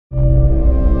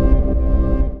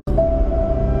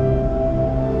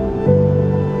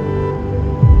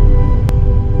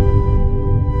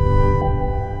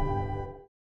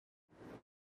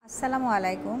Assalamu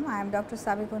alaikum. I am Dr.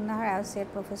 Sabikun,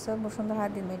 Associate Professor, Bashundhara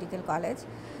Ad-din Medical College.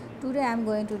 Today I am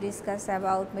going to discuss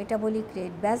about metabolic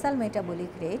rate, basal metabolic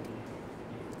rate,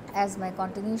 as my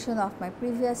continuation of my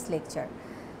previous lecture.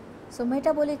 So,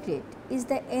 metabolic rate is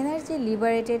the energy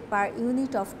liberated per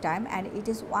unit of time, and it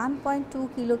is 1.2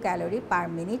 kilocalorie per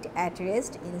minute at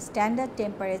rest in standard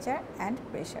temperature and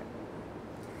pressure.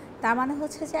 তার মানে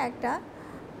হচ্ছে যে একটা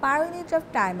per unit of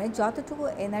টাইমে যতটুকু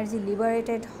energy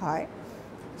liberated হয়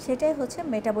সেটাই হচ্ছে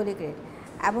মেটাবলিক রেট।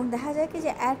 এবং দেখা যায় কি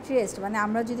যে অ্যাট রেস্ট মানে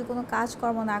আমরা যদি কোনো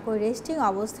কাজকর্ম না করি রেস্টিং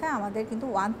অবস্থায় আমাদের কিন্তু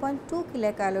 1.2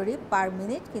 কিলোক্যালোরি পার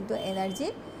মিনিট কিন্তু এনার্জি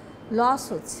লস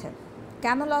হচ্ছে।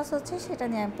 কেন লস হচ্ছে সেটা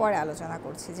নিয়ে আমি পরে আলোচনা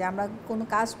করছি, যে আমরা কোনো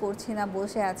কাজ করছি না,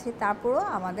 বসে আছি, তারপরেও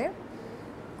আমাদের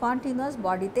কন্টিনিউয়াস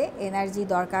বডিতে এনার্জি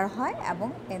দরকার হয় এবং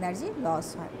এনার্জি লস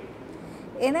হয়।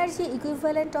 Energy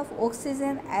equivalent of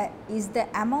oxygen is the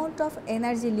amount of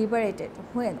energy liberated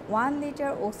when 1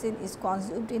 liter oxygen is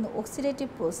consumed in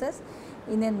oxidative process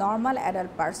in a normal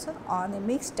adult person on a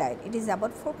mixed diet. It is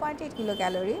about 4.8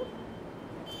 kilocalorie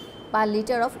per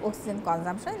liter of oxygen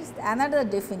consumption. It's another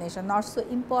definition, not so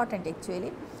important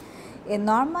actually. A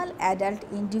normal adult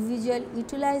individual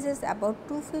utilizes about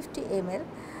 250 ml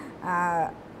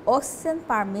oxygen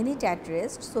per minute at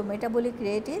rest, so metabolic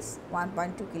rate is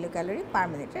 1.2 kilocalorie per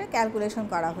minute. Calculation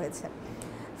করা হয়েছে।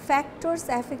 Factors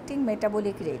affecting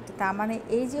metabolic rate, তার মানে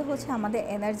এই যে হচ্ছে আমাদের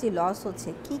energy loss হচ্ছে,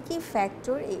 কি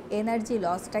ফ্যাক্টর এই এনার্জি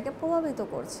লসটাকে প্রভাবিত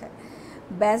করছে।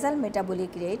 Basal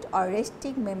metabolic rate or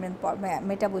resting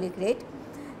metabolic rate,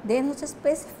 দেন হচ্ছে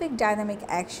specific dynamic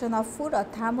action of food or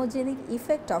thermogenic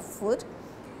effect of food,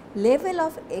 level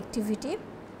of activity,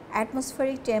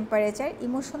 atmospheric temperature,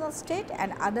 emotional state and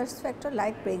other factors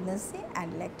like pregnancy and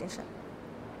lactation.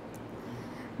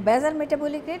 Basal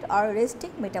metabolic rate or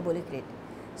resting metabolic rate.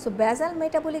 So, basal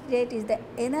metabolic rate is the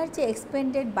energy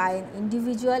expended by an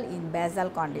individual in basal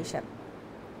condition.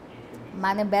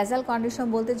 মানে basal condition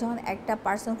বলতে যখন একটা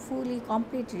person ফুলি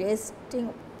complete resting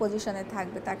পজিশনে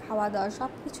থাকবে, তার খাওয়া দাওয়া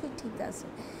সব কিছুই ঠিক আছে,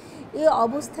 এই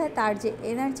অবস্থায় তার যে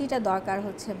এনার্জিটা দরকার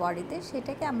হচ্ছে বডিতে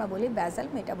সেটাকে আমরা বলি বেসাল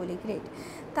মেটাবলিক রেট।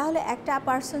 তাহলে একটা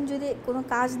পারসন যদি কোনো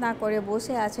কাজ না করে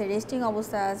বসে আছে, রেস্টিং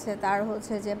অবস্থায় আছে, তার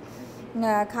হচ্ছে যে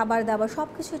খাবার দাবার সব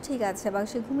কিছু ঠিক আছে বা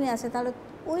সে ঘুমিয়ে আছে, তাহলে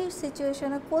ওই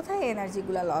সিচুয়েশনে কোথায়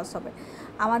এনার্জিগুলো লস হবে,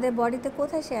 আমাদের বডিতে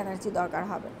কোথায় সে এনার্জি দরকার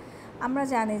হবে। আমরা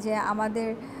জানি যে আমাদের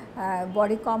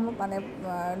বডি মানে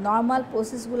নর্মাল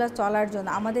প্রসেসগুলো চলার জন্য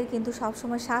আমাদের কিন্তু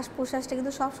সবসময় শ্বাস প্রশ্বাসটা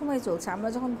কিন্তু সবসময় চলছে। আমরা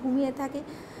যখন ঘুমিয়ে থাকি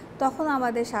তখন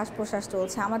আমাদের শ্বাস প্রশ্বাস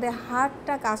চলছে, আমাদের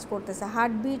হার্টটা কাজ করতেছে,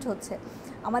 হার্ট বিট হচ্ছে,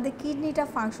 আমাদের কিডনিটা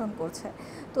ফাংশন করছে।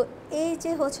 তো এই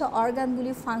যে হচ্ছে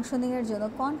অর্গানগুলি ফাংশনিংয়ের জন্য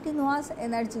কন্টিনিউয়াস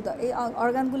এনার্জি, এই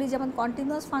অর্গানগুলি যেমন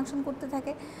কন্টিনিউয়াস ফাংশন করতে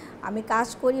থাকে, আমি কাজ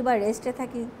করি বা রেস্টে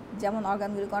থাকি, যেমন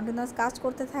অর্গানগুলি কন্টিনিউয়াস কাজ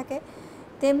করতে থাকে,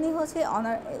 তেমনি হচ্ছে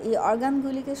এই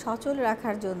অর্গানগুলিকে সচল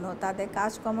রাখার জন্য, তাদের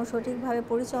কাজকর্ম সঠিকভাবে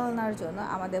পরিচালনার জন্য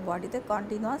আমাদের বডিতে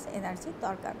কন্টিনিউয়াস এনার্জি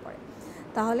দরকার পড়ে।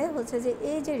 তাহলে হচ্ছে যে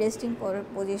এই যে রেস্টিং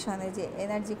পজিশনে যে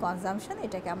এনার্জি কনজাম্পশন,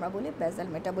 এটাকে আমরা বলি basal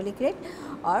metabolic rate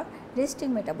or resting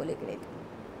metabolic rate.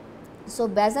 So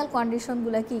basal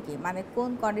কন্ডিশনগুলো কী কী, মানে কোন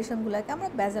কন্ডিশনগুলোকে আমরা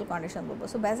বেসাল কন্ডিশন বলবো।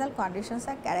 So basal conditions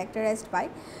R characterised by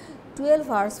 12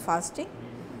 hours fasting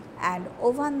and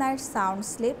overnight sound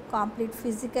sleep, complete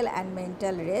physical and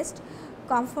mental rest,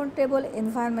 comfortable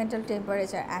environmental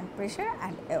temperature and pressure,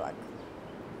 and work.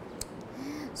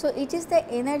 So, it is the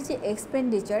energy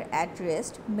expenditure at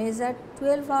rest measured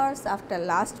 12 hours after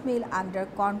last meal under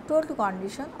controlled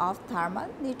condition of thermal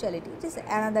neutrality. It is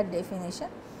another definition.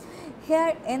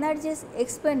 Here, energy is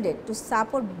expended to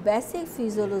support basic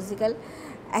physiological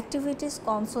activities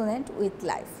consonant with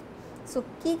life. So,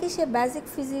 key basic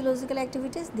physiological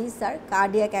activities, these are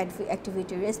cardiac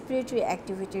activity, respiratory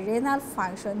activity, renal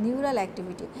function, neural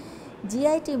activity,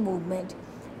 GIT movement,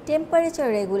 temperature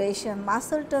regulation,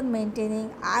 muscle tone maintaining,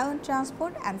 ion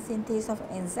transport and synthesis of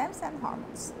enzymes and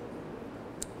hormones.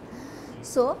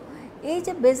 So, এই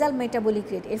যে basal metabolic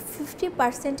rate এর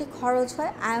 50% খরচ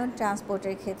হয় ion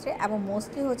ট্রান্সপোর্টের ক্ষেত্রে এবং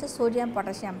mostly হচ্ছে sodium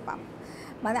potassium pump.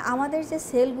 মানে আমাদের যে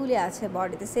সেলগুলি আছে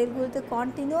বডিতে, সেলগুলিতে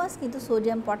কন্টিনিউয়াস কিন্তু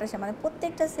সোডিয়াম পটাশিয়াম, মানে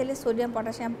প্রত্যেকটা সেলে সোডিয়াম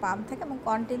পটাশিয়াম পাম্প থাকে এবং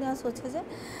কন্টিনিউয়াস হচ্ছে যে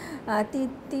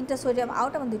তিনটা সোডিয়াম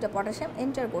আউট এবং 2টা পটাশিয়াম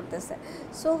এন্টার করতেছে।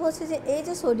 সো হচ্ছে যে এই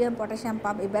যে সোডিয়াম পটাশিয়াম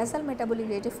পাম্প, এই বেসাল মেটাবলিক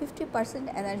রেটে 50%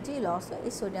 এনার্জি লস হয়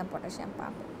এই sodium potassium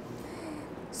pump.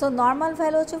 So normal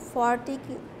value হচ্ছে 40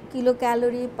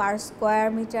 kilocalorie per square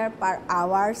meter per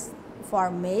hours for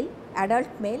male,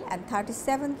 adult male, and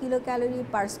 37 kilocalorie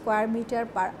per square meter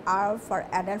per hour for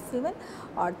adult female,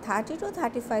 or 30 to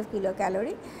 35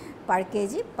 kilocalorie per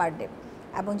kg per day.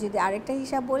 এবং যদি আরেকটা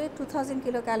হিসাব বলি 2000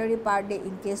 kilo calorie per day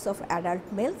in case of adult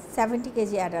male, 70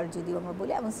 KG adult যদি আমরা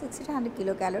বলি, এবং 600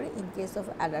 kilo calorie in case of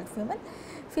adult female,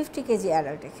 50 KG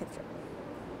অ্যাডাল্টের ক্ষেত্রে।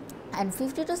 And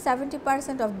 50 to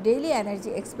 70% of daily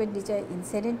energy expenditure in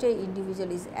sedentary individual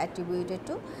is attributed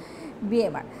to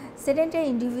BMR. Sedentary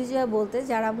individual বলতে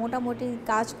যারা মোটামুটি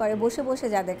কাজ করে, বসে বসে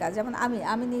যাদের কাজ, যেমন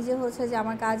আমি নিজে হচ্ছে যে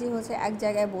আমার কাজই হচ্ছে এক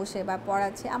জায়গায় বসে বা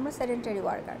পড়াচ্ছি, আমরা সেডেন্টারি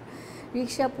ওয়ার্কার।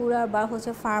 রিক্সা পুরার বা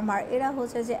হচ্ছে ফার্মার, এরা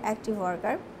হচ্ছে যে অ্যাক্টিভ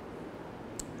ওয়ার্কার।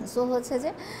 সো হচ্ছে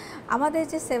যে আমাদের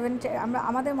যে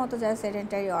আমাদের মতো যারা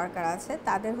সেডেন্টারি ওয়ার্কার আছে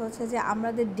তাদের হচ্ছে যে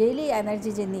আমাদের ডেইলি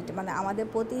এনার্জি যে নিড, মানে আমাদের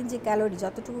প্রতিদিন যে ক্যালোরি,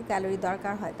 যতটুকু ক্যালোরি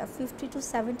দরকার হয় তা 50 to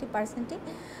 70%ই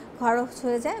খরচ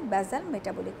হয়ে যায় বেসাল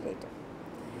মেটাবলিক রেটে।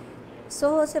 সো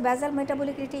হচ্ছে বেসাল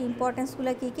মেটাবলিক রেটের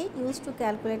ইম্পর্টেন্সগুলো কী কী? Use to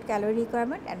calculate calorie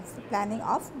requirement and planning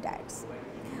of diets.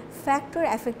 Factor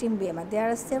affecting BMR. There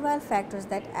are several factors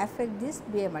that affect this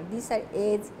BMR. These are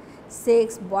age, sex,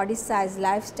 body size,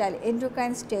 lifestyle,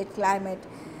 endocrine state, climate,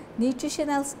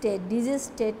 nutritional state, disease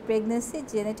state, pregnancy,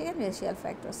 genetic and racial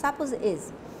factors. Suppose age,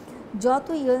 যত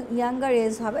younger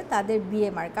age হবে তাদের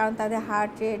BMR, কারণ তাদের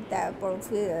heart rate, তারপর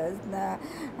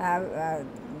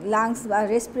lungs বা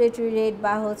respiratory rate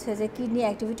বা হচ্ছে যে কিডনি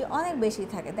অ্যাক্টিভিটি অনেক বেশি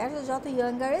থাকে। দ্যাট যত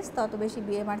ইয়াঙ্গার এজ তত বেশি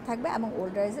BMR থাকবে, এবং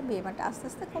ওল্ডার এজে BMRটা আস্তে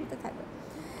আস্তে কমতে থাকবে।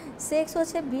 সেক্স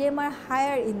হচ্ছে BMR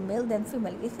higher in mail then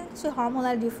female. এখানে কিছু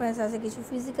হরমোনাল ডিফারেন্স আছে, কিছু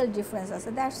ফিজিক্যাল ডিফারেন্স আছে,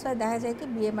 দ্যাটস ওয়াই দেখা যায় কি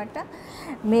BMRটা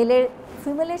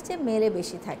ফিমেলের চেয়ে মেলে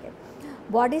বেশি থাকে।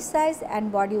 Body size and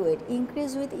body weight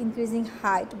increase with increasing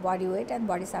height, body weight and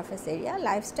body surface area.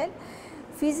 Lifestyle,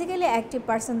 physically active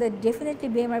পার্সনদের definitely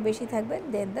BMR বেশি থাকবে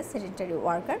দেন the sedentary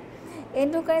worker.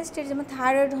 Endocrine state, যেমন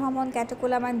thyroid hormone,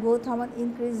 catecholamine, growth hormone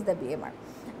increase the BMR।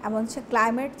 এমন হচ্ছে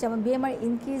climate, যেমন BMR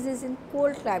increases in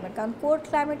cold climate, কারণ cold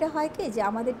ক্লাইমেটে হয় কি যে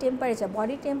আমাদের টেম্পারেচার,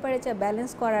 বডি টেম্পারেচার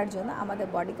ব্যালেন্স করার জন্য আমাদের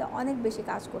বডিকে অনেক বেশি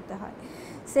কাজ করতে হয়,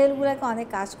 সেলগুলোকে অনেক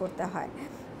কাজ করতে হয়।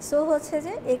 সো হচ্ছে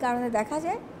যে এই কারণে দেখা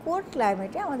যায় কোল্ড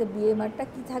ক্লাইমেটে আমাদের BMRটা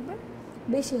কী থাকবে?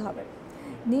 বেশি হবে।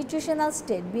 Nutritional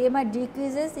state, BMR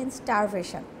decreases in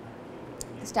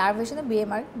স্টারভেশনে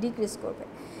BMR decrease করবে।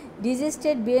 Disease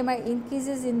state, BMR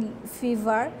increases in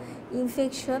fever,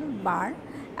 infection, burn,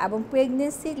 এবং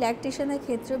প্রেগনেন্সি, ল্যাকটেশনের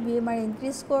ক্ষেত্রে BMR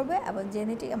ইনক্রিজ করবে। এবং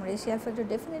জেনেটিক এবং রেশিয়াল ফ্যাক্টর,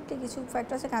 ডেফিনেটলি কিছু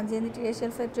ফ্যাক্টর আছে, কারণ জেনেটিক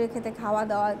রেশিয়াল ফ্যাক্টরের ক্ষেত্রে খাওয়া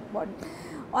দাওয়া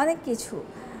অনেক কিছু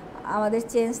আমাদের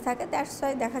চেঞ্জ থাকে, দ্যাটস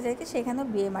ওয়াই দেখা যায় কি সেখানেও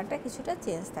BMRটা কিছুটা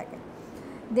চেঞ্জ থাকে।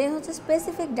 দেন হচ্ছে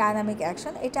স্পেসিফিক ডায়নামিক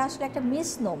অ্যাকশন, এটা আসলে একটা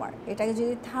মিসনোমার। এটাকে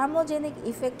যদি থার্মোজেনিক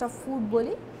ইফেক্ট অফ ফুড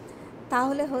বলি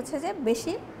তাহলে হচ্ছে যে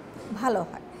বেশি ভালো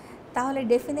হয়। তাহলে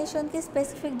ডেফিনেশন কি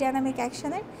স্পেসিফিক ডায়নামিক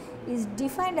অ্যাকশনের? Is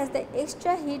defined as the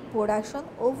extra hit production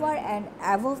over and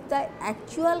above the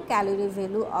actual calorie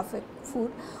value of A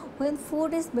food when food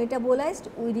is metabolised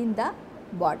within the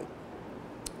body.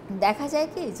 দেখা যায়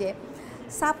কি যে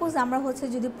সাপোজ আমরা হচ্ছে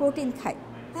যদি প্রোটিন খাই,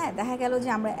 হ্যাঁ, দেখা গেল যে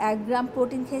আমরা 1 গ্রাম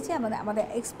প্রোটিন খেয়েছি, আমাদের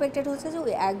এক্সপেক্টেড হচ্ছে যে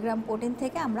ওই 1 গ্রাম প্রোটিন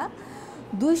থেকে আমরা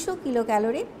 200 কিলো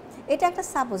ক্যালোরি, এটা একটা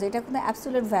সাপোজ, এটা কোনো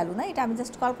অ্যাবসোলিউট ভ্যালু না, এটা আমি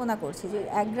জাস্ট কল্পনা করছি যে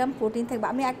 1 গ্রাম প্রোটিন থেকে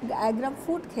আমি 1 গ্রাম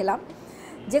ফুড খেলাম,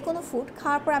 যে কোনো ফুড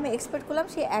খাওয়ার পর আমি এক্সপেক্ট করলাম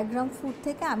সেই 1 গ্রাম ফুড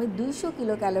থেকে আমি 200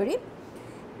 কিলো ক্যালোরি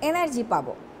এনার্জি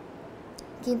পাবো।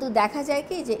 কিন্তু দেখা যায়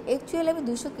কি যে অ্যাকচুয়ালি আমি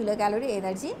 200 কিলো ক্যালোরি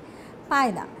এনার্জি পাই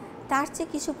না, তার চেয়ে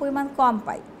কিছু পরিমাণ কম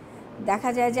পাই। দেখা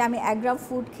যায় যে আমি 1 গ্রাম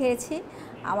ফুড খেয়েছি,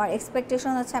 আমার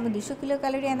এক্সপেকটেশন হচ্ছে আমি 200 কিলো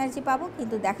ক্যালোরি এনার্জি পাবো,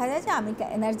 কিন্তু দেখা যায় যে আমি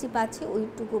এনার্জি পাচ্ছি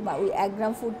ওইটুকু বা ওই 1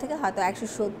 গ্রাম ফুড থেকে হয়তো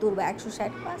 170 বা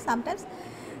 160 বা সামটাইমস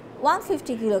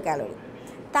 150 কিলো ক্যালোরি।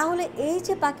 তাহলে এই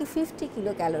যে বাকি 50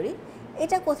 কিলো ক্যালোরি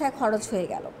এটা কোথায় খরচ হয়ে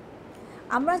গেল?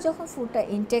 আমরা যখন ফুডটা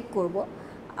ইনটেক করব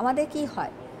আমাদের কি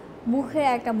হয়, মুখে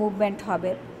একটা মুভমেন্ট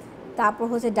হবে, তারপর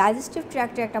হচ্ছে ডাইজেস্টিভ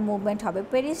ট্র্যাক্টে একটা মুভমেন্ট হবে,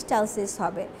 পেরিস্টালসিস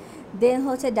হবে, দেন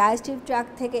হচ্ছে ডাইজেস্টিভ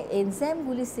ট্র্যাক্ট থেকে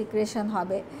এনজাইমগুলি সিক্রেশন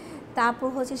হবে, তারপর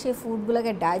হচ্ছে সেই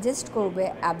ফুডগুলোকে ডাইজেস্ট করবে,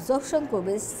 অ্যাবজর্পশন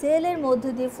করবে, সেলের মধ্যে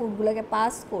দিয়ে ফুডগুলোকে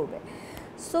পাস করবে।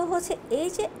 সো হচ্ছে এই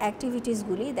যে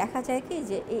অ্যাক্টিভিটিসগুলি দেখা যায় কি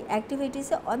যে এই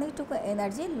অ্যাক্টিভিটিসে অনেকটুকু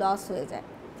এনার্জি লস হয়ে যায়।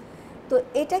 তো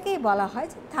এটাকেই বলা হয়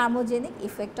যে থার্মোজেনিক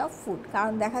ইফেক্ট অফ ফুড,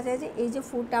 কারণ দেখা যায় যে এই যে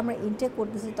ফুডটা আমরা ইনটেক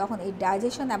করতেছি তখন এই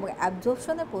ডাইজেশন এবং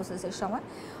অ্যাবজর্পশনের প্রসেসের সময়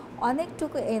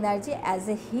অনেকটুকু energy as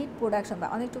a hit production বা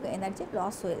অনেকটুকু এনার্জি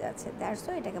লস হয়ে যাচ্ছে, দ্যাটস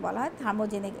ওয়াই এটাকে বলা হয়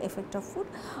thermogenic effect of food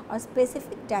or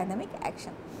specific dynamic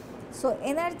action. So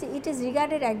energy it is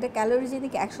regarded as the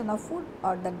calorigenic action of food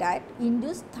or the diet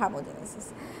induce thermogenesis,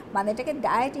 মানে এটাকে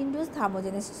diet induce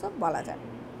থার্মোজেনেসিসও বলা যায়।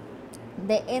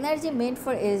 The energy meant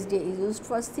for SD is used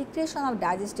for secretion of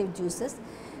digestive juices,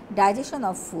 digestion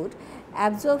of food,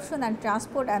 absorption and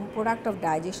transport and product of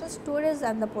digestion, storage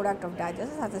and the product of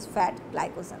digestion such as fat,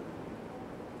 glycogen.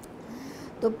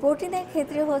 তো প্রোটিনের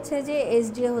ক্ষেত্রে হচ্ছে যে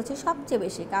SDA হচ্ছে সবচেয়ে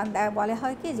বেশি, কারণ বলা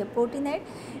হয় কি যে প্রোটিনের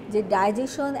যে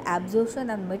digestion, absorption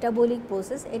and metabolic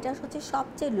process এটা হচ্ছে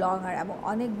সবচেয়ে লঙ্গার এবং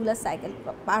অনেকগুলো সাইকেল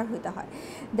পার হতে হয়।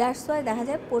 দ্যাটস ওয়াই দেখা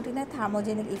যায় প্রোটিনের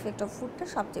থার্মোজেনিক ইফেক্ট অফ ফুডটা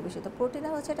সবচেয়ে বেশি। তো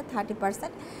প্রোটিনের হচ্ছে এটা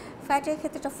 30%, ফ্যাটের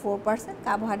ক্ষেত্রে এটা 4%,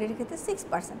 কার্বোহাইড্রেটের ক্ষেত্রে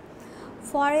 6%।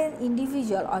 For an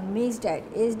individual on mixed diet,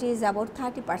 SD is about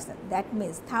 30%. That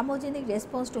means thermogenic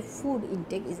response to food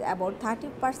intake is about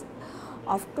 30%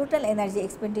 of total energy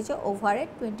expenditure over a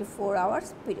 24 hours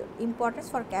period. Importance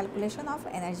for calculation of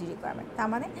energy requirement. তার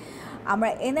মানে আমরা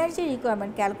energy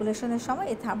requirement ক্যালকুলেশনের সময়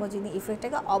এই thermogenic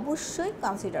ইফেক্টটাকে অবশ্যই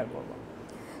consider করব।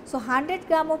 So 100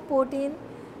 gram of protein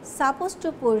supposed to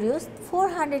produce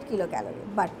 400 kilocalorie,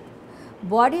 but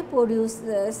body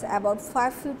produces about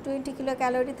 520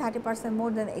 kilocalorie, 30%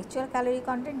 more than actual calorie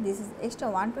content. This is extra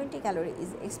 120 calorie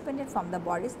is expended from the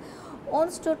body's own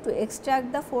store to extract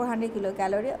the 400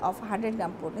 kilocalorie of 100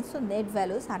 gram protein. So net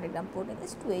value is 100 gram protein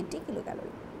is 280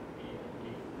 kilocalorie.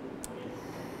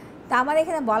 তা আমার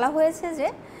এখানে বলা হয়েছে যে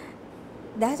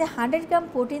দেখা যায় 100 gram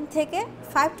protein থেকে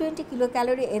 520 kilo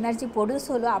calorie energy produce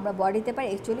হলো, আমরা বডিতে পাই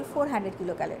অ্যাকচুয়ালি 400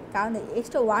 কিলো ক্যালোরি। কারণ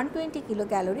এক্সট্রা 120 কিলো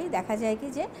ক্যালোরি দেখা যায় কি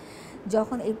যে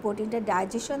যখন এই প্রোটিনটা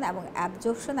ডাইজেশন এবং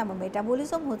অ্যাবজর্পশন এবং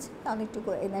মেটাবলিজম হচ্ছে অনেকটুকু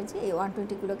এনার্জি এই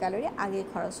 120 কিলো ক্যালোরি আগে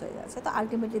খরচ হয়ে যাচ্ছে। তো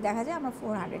আলটিমেটলি দেখা যায় আমরা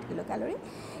 400 কিলো ক্যালোরি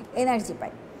এনার্জি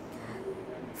পাই।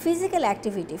 ফিজিক্যাল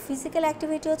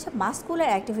অ্যাক্টিভিটি হচ্ছে muscular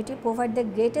activity provide the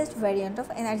greatest variant of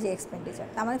energy expenditure.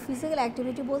 আমাদের ফিজিক্যাল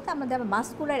অ্যাক্টিভিটি বলতে আমাদের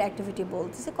মাস্কুলার অ্যাক্টিভিটি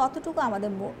বলতেছে কতটুকু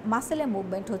আমাদের মাসেলের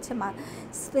মুভমেন্ট হচ্ছে,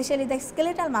 স্পেশালি দ্য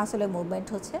স্কেলেটাল মাসেলের মুভমেন্ট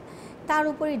হচ্ছে, তার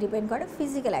উপরেই ডিপেন্ড করে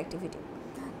ফিজিক্যাল অ্যাক্টিভিটি।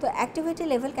 তো activity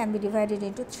level can be divided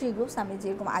into 3 groups. আমি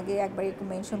যেরকম আগে একবার একটু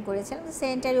মেনশন করেছিলাম যে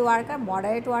sedentary worker,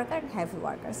 moderate worker, heavy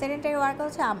worker. Sedentary worker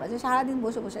হচ্ছে আমরা যে সারাদিন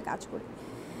বসে বসে কাজ করি,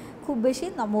 খুব বেশি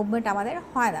মুভমেন্ট আমাদের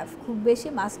হয় না, খুব বেশি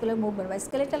মাস্কুলার মুভমেন্ট বা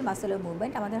স্কেলেটাল মাসেলের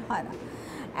মুভমেন্ট আমাদের হয় না।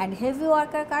 অ্যান্ড হেভি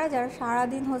ওয়ার্কার কারা, যারা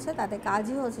সারাদিন হচ্ছে তাদের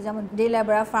কাজই হচ্ছে যেমন day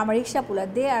labourer, farmer, rickshaw পুলার,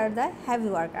 they are the heavy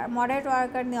worker. Moderate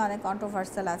worker নিয়ে অনেক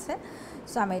কন্ট্রোভার্সিয়াল আছে,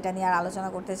 সো আমি এটা নিয়ে আর আলোচনা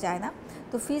করতে চাই না।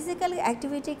 তো physical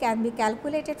activity can be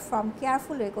calculated from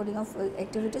careful recording of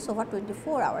activities over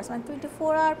 24 hours, মানে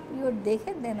 24 আওয়ার পিরিয়ড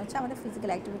দেখে দেন হচ্ছে আমাদের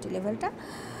ফিজিক্যাল অ্যাক্টিভিটি লেভেলটা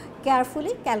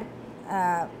কেয়ারফুলি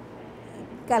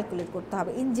ক্যালকুলেট করতে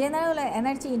হবে। In general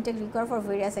energy intact require for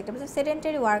various activities,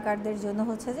 sedentary ওয়ার্কারদের জন্য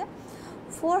হচ্ছে যে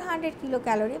 400 kilo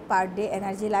calorie per day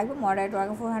energy লাগবে, moderate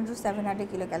worker 400 to 700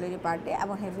 kilo calorie per day,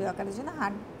 এবং হেভি ওয়ার্কারের জন্য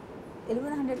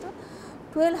 1100 to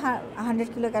 1200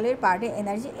 kilo calorie per day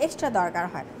energy extra দরকার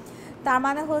হয়। তার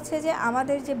মানে হচ্ছে যে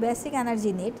আমাদের যে বেসিক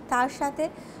এনার্জি নিড তার সাথে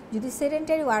যদি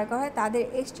সেডেন্টারি ওয়ার্কার হয় তাদের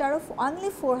এক্সট্রা আরও অনলি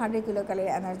 400 কিলো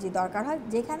ক্যালোরি এনার্জি দরকার হয়,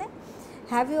 যেখানে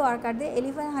heavy ওয়ার্কারদের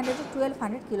 1100 to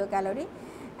 1200 kilo calorie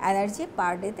energy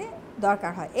পার ডেতে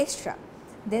দরকার হয় extra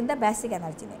then the basic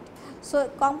energy need. So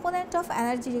component of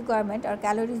energy requirement R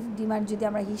calorie demand যদি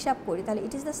আমরা হিসাব করি তাহলে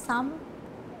it is the some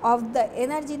of the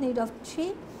energy need of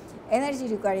 3 energy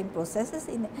recurring processes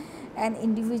in an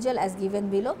individual as given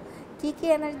below. Key key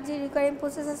energy recurring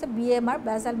process আছে? BMR,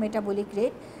 basal metabolic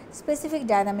rate, specific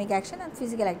dynamic action and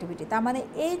physical activity. তার মানে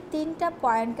এই 3টা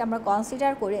পয়েন্টকে আমরা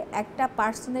consider করে একটা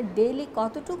পার্সনের daily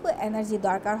কতটুকু এনার্জি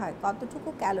দরকার হয়, কতটুকু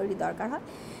ক্যালোরি দরকার হয়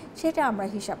সেটা আমরা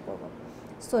হিসাব করব।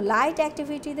 সো লাইট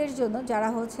অ্যাক্টিভিটিদের জন্য যারা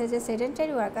হচ্ছে যে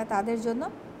সেডেন্টারি ওয়ার্কার তাদের জন্য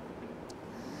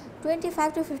 25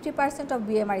 to 50% of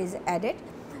BMR is added.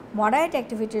 Moderate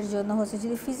অ্যাক্টিভিটির জন্য হচ্ছে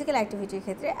যদি ফিজিক্যাল অ্যাক্টিভিটির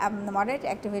ক্ষেত্রে মডারেট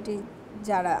অ্যাক্টিভিটি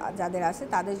যাদের আছে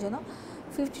তাদের জন্য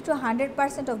 50 to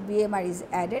 100% of BMR is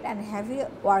added, and heavy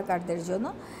ওয়ার্কারদের জন্য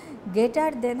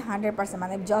গ্রেটার দেন 100%,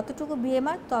 মানে যতটুকু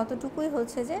BMR ততটুকুই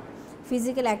হচ্ছে যে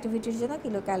ফিজিক্যাল অ্যাক্টিভিটির জন্য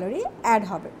কিলো ক্যালোরি অ্যাড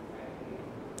হবে।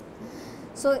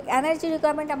 সো এনার্জি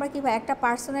রিকোয়ারমেন্ট আমরা কীভাবে একটা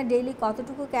পার্সনের ডেইলি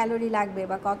কতটুকু ক্যালোরি লাগবে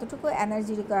বা কতটুকু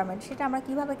এনার্জি রিকোয়ারমেন্ট সেটা আমরা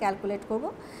কীভাবে ক্যালকুলেট করব?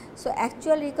 So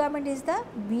actual requirement is the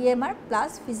BMR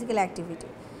plus physical activity.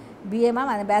 BMR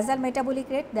মানে basal metabolic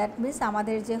rate, that means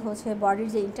আমাদের যে হচ্ছে বডির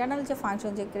যে ইন্টারনাল যে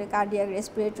ফাংশন, যে কার্ডিয়াক,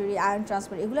 রেসপিরেটরি, আয়রন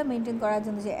ট্রান্সফার এগুলো মেনটেন করার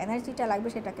জন্য যে এনার্জিটা লাগবে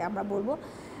সেটাকে আমরা বলবো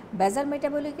বেসাল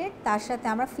মেটাবলিক রেট। তার সাথে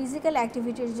আমরা ফিজিক্যাল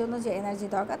অ্যাক্টিভিটির জন্য যে এনার্জি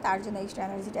দরকার তার জন্য এক্সট্রা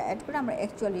এনার্জিটা অ্যাড করে আমরা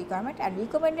actual requirement. And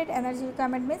recommended energy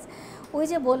requirement means ওই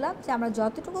যে বললাম যে আমরা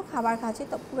যতটুকু খাবার খাচ্ছি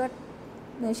তো পুরো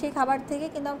সেই খাবার থেকে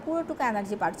কিন্তু আমরা পুরোটুকু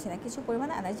এনার্জি পাচ্ছি না, কিছু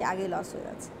পরিমাণে এনার্জি আগেই লস হয়ে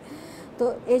যাচ্ছে। তো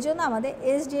এই জন্য আমাদের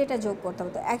SDAটা যোগ করতে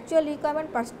হবে। তো actual requirement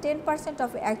 10% of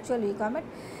actual requirement,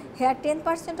 hair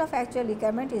 10% of actual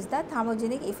requirement is the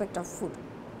thermogenic effect of food.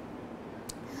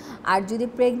 আর যদি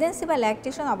প্রেগনেন্সি বা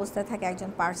ল্যাকটেশন অবস্থায় থাকে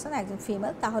একজন পার্সন, একজন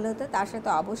ফিমেল, তাহলে হতে তার সাথে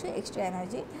অবশ্যই এক্সট্রা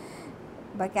এনার্জি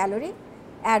বা ক্যালোরি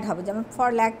অ্যাড হবে। যেমন for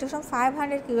lactation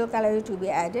 500 kilo calorie two be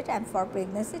added, and for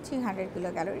pregnancy 300 kilo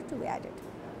calorie two be added.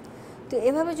 তো তো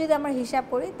এভাবে যদি আমরা হিসাব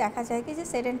করি দেখা যায় কি যে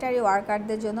সেডেন্টারি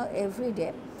ওয়ার্কারদের জন্য এভরিডে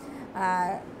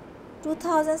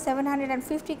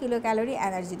 2750 কিলো ক্যালোরি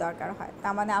এনার্জি দরকার হয়।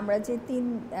 তার মানে আমরা যে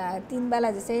তিন বেলা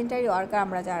যে সেডেন্টারি ওয়ার্কার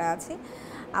আমরা যারা আছি,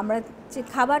 আমরা যে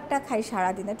খাবারটা খাই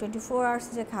সারাদিনে 24 আওয়ার্স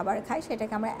যে খাবার খাই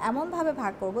সেটাকে আমরা এমনভাবে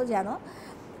ভাগ করব যেন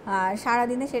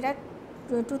সারাদিনে সেটা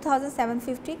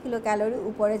 2750 কিলো ক্যালোরি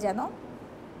উপরে যেন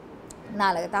না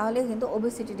লাগে, তাহলে কিন্তু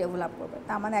ওবেসিটি ডেভেলপ করবে।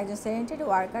 তার মানে একজন sedentary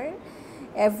ওয়ার্কারের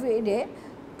everyday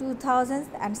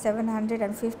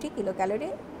 2750 kilo calorie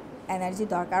energy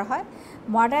দরকার হয়।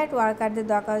 মডারেট ওয়ার্কারদের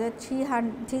দরকার হয়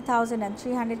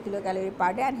 3300 kilo calorie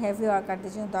per day, and heavy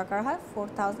ওয়ার্কারদের জন্য দরকার হয়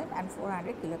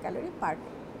 4400 kilo calorie per day.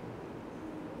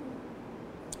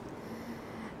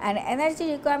 And energy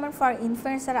requirement for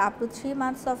infants are up to 3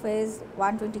 months of age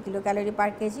 120 kilocalorie per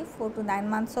kg, 4 to 9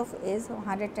 months of age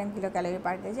 110 kilocalorie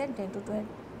per kg, and 10 to 20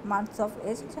 months of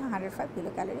age 105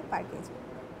 kilocalorie per kg.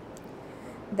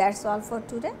 That's all for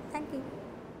today. Thank you.